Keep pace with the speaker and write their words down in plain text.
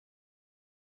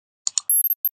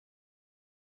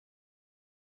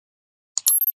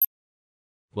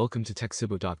Welcome to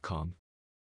Techcybo.com.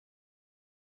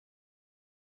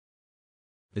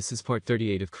 This is part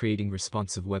 38 of creating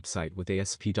responsive website with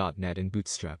ASP.NET and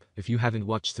Bootstrap. If you haven't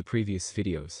watched the previous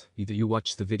videos, either you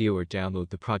watch the video or download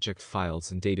the project files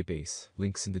and database,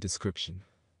 links in the description.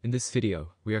 In this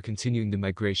video, we are continuing the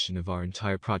migration of our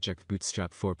entire project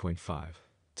Bootstrap 4.5.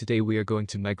 Today we are going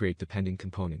to migrate the pending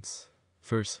components.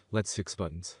 First, let's fix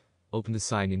buttons. Open the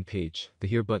sign-in page. The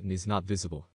Here button is not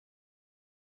visible.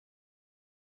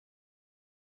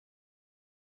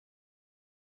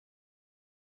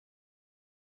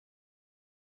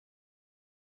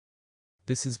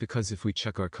 This is because if we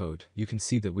check our code, you can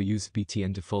see that we use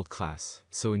btn default class.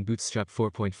 So in Bootstrap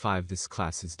 4.5 this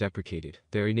class is deprecated.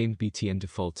 They renamed btn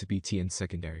default to btn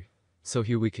secondary. So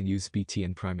here we can use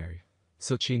btn primary.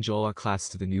 So change all our class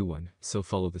to the new one, so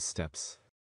follow the steps.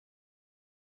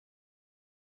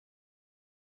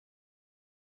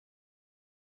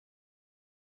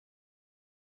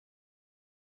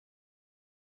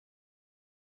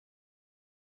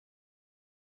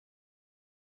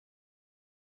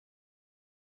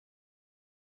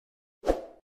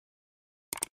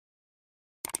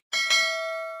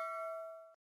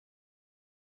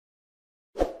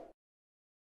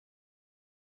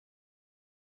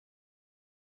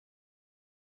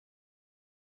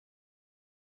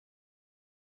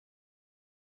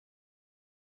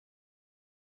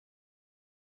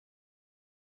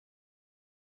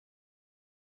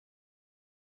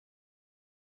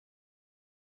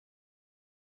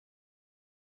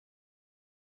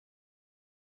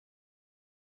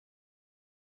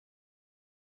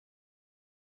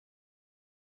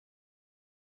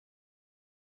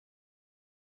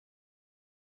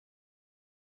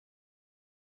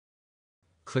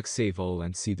 Click Save All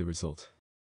and see the result.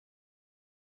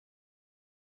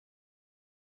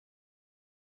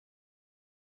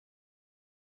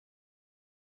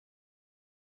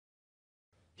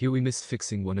 Here we missed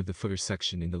fixing one of the footer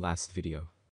section in the last video.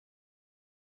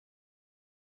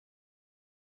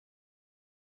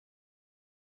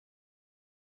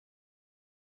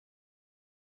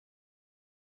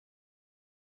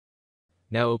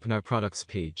 Now open our products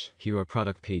page. Here our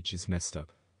product page is messed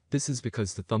up. This is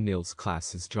because the thumbnails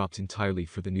class is dropped entirely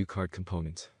for the new card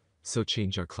component. So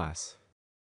change our class.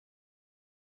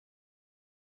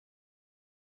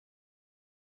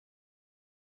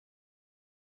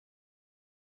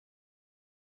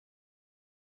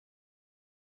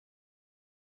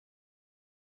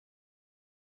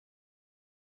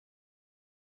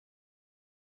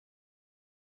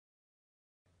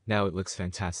 Now it looks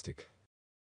fantastic.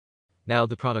 Now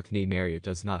the product name area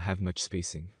does not have much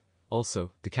spacing.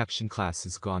 Also, the caption class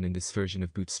is gone in this version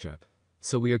of Bootstrap.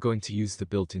 So we are going to use the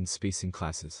built-in spacing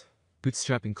classes.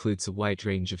 Bootstrap includes a wide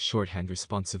range of shorthand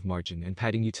responsive margin and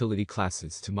padding utility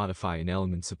classes to modify an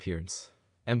element's appearance.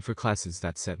 M for classes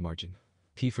that set margin.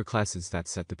 P for classes that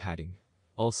set the padding.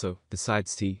 Also, the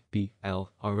sides T, B,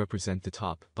 L, R represent the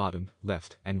top, bottom,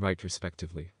 left, and right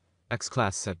respectively. X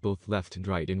class set both left and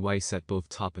right and Y set both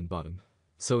top and bottom.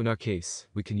 So in our case,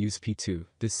 we can use P2,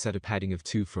 this set a padding of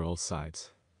 2 for all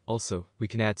sides. Also, we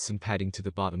can add some padding to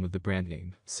the bottom of the brand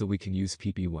name, so we can use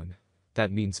PB1. That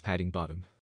means padding bottom.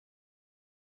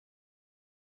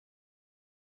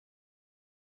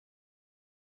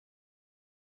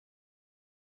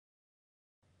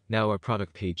 Now our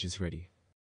product page is ready.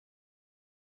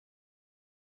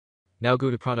 Now go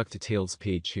to product details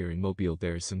page. Here in mobile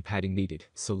there is some padding needed,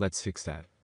 so let's fix that.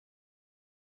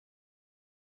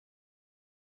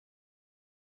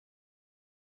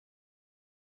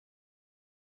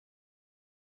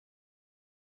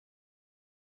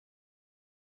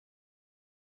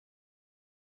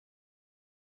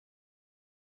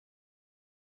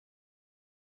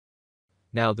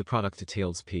 Now the product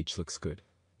details page looks good.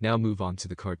 Now move on to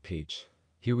the cart page.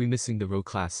 Here we missing the row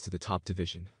class to the top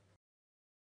division.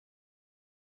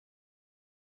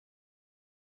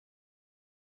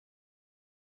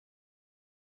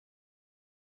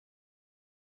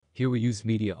 Here we use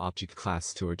media object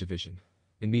class to our division.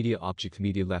 In media object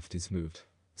media left is moved,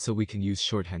 so we can use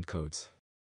shorthand codes.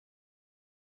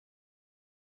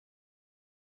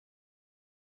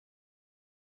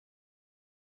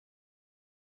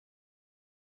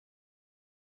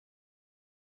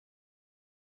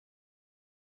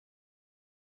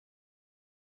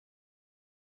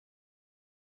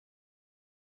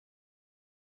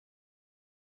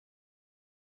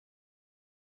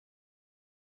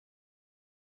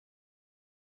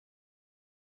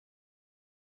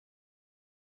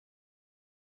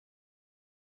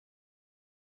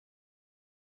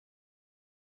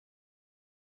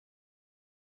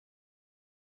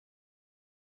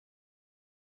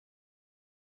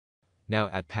 Now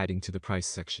add padding to the price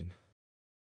section.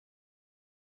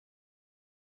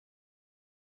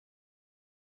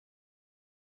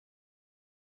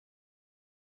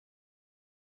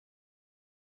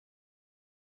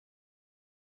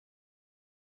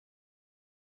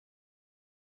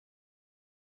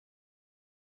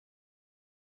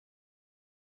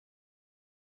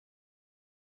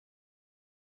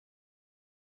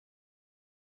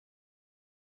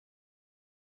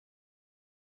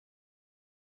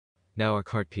 Now our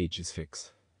cart page is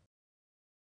fixed.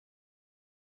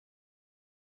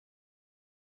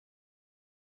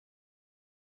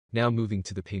 Now moving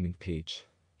to the payment page.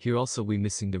 Here also we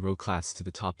missing the row class to the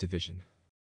top division.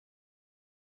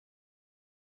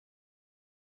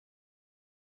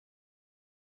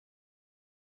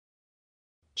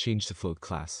 Change the float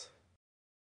class.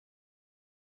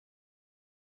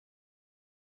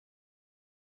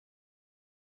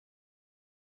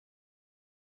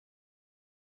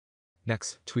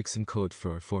 Next, tweak some code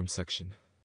for our form section.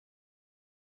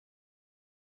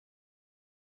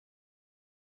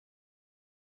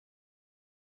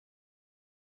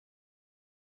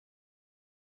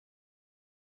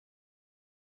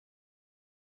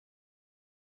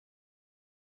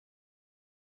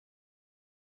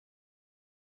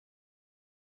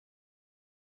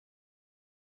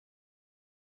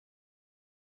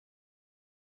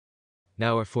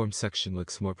 Now our form section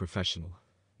looks more professional.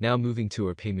 Now moving to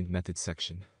our payment method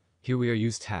section. Here we are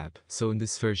use tab, so in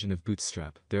this version of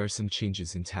Bootstrap, there are some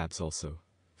changes in tabs also.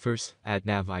 First, add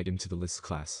nav item to the list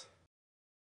class.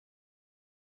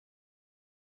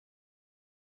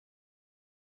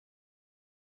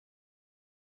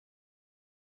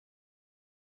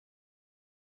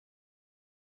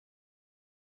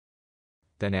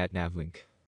 Then add nav link.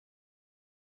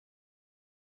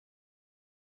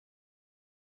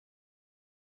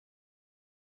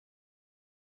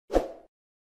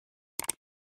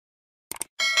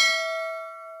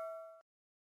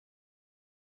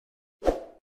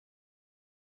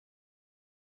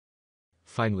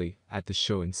 Finally, add the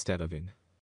show instead of in.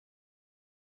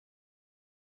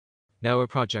 Now our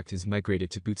project is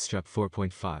migrated to Bootstrap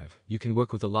 4.5. You can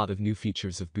work with a lot of new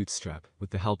features of Bootstrap with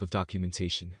the help of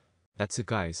documentation. That's it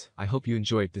guys, I hope you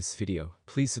enjoyed this video.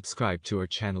 Please subscribe to our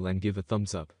channel and give a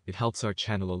thumbs up, it helps our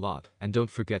channel a lot, and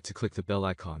don't forget to click the bell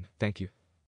icon. Thank you.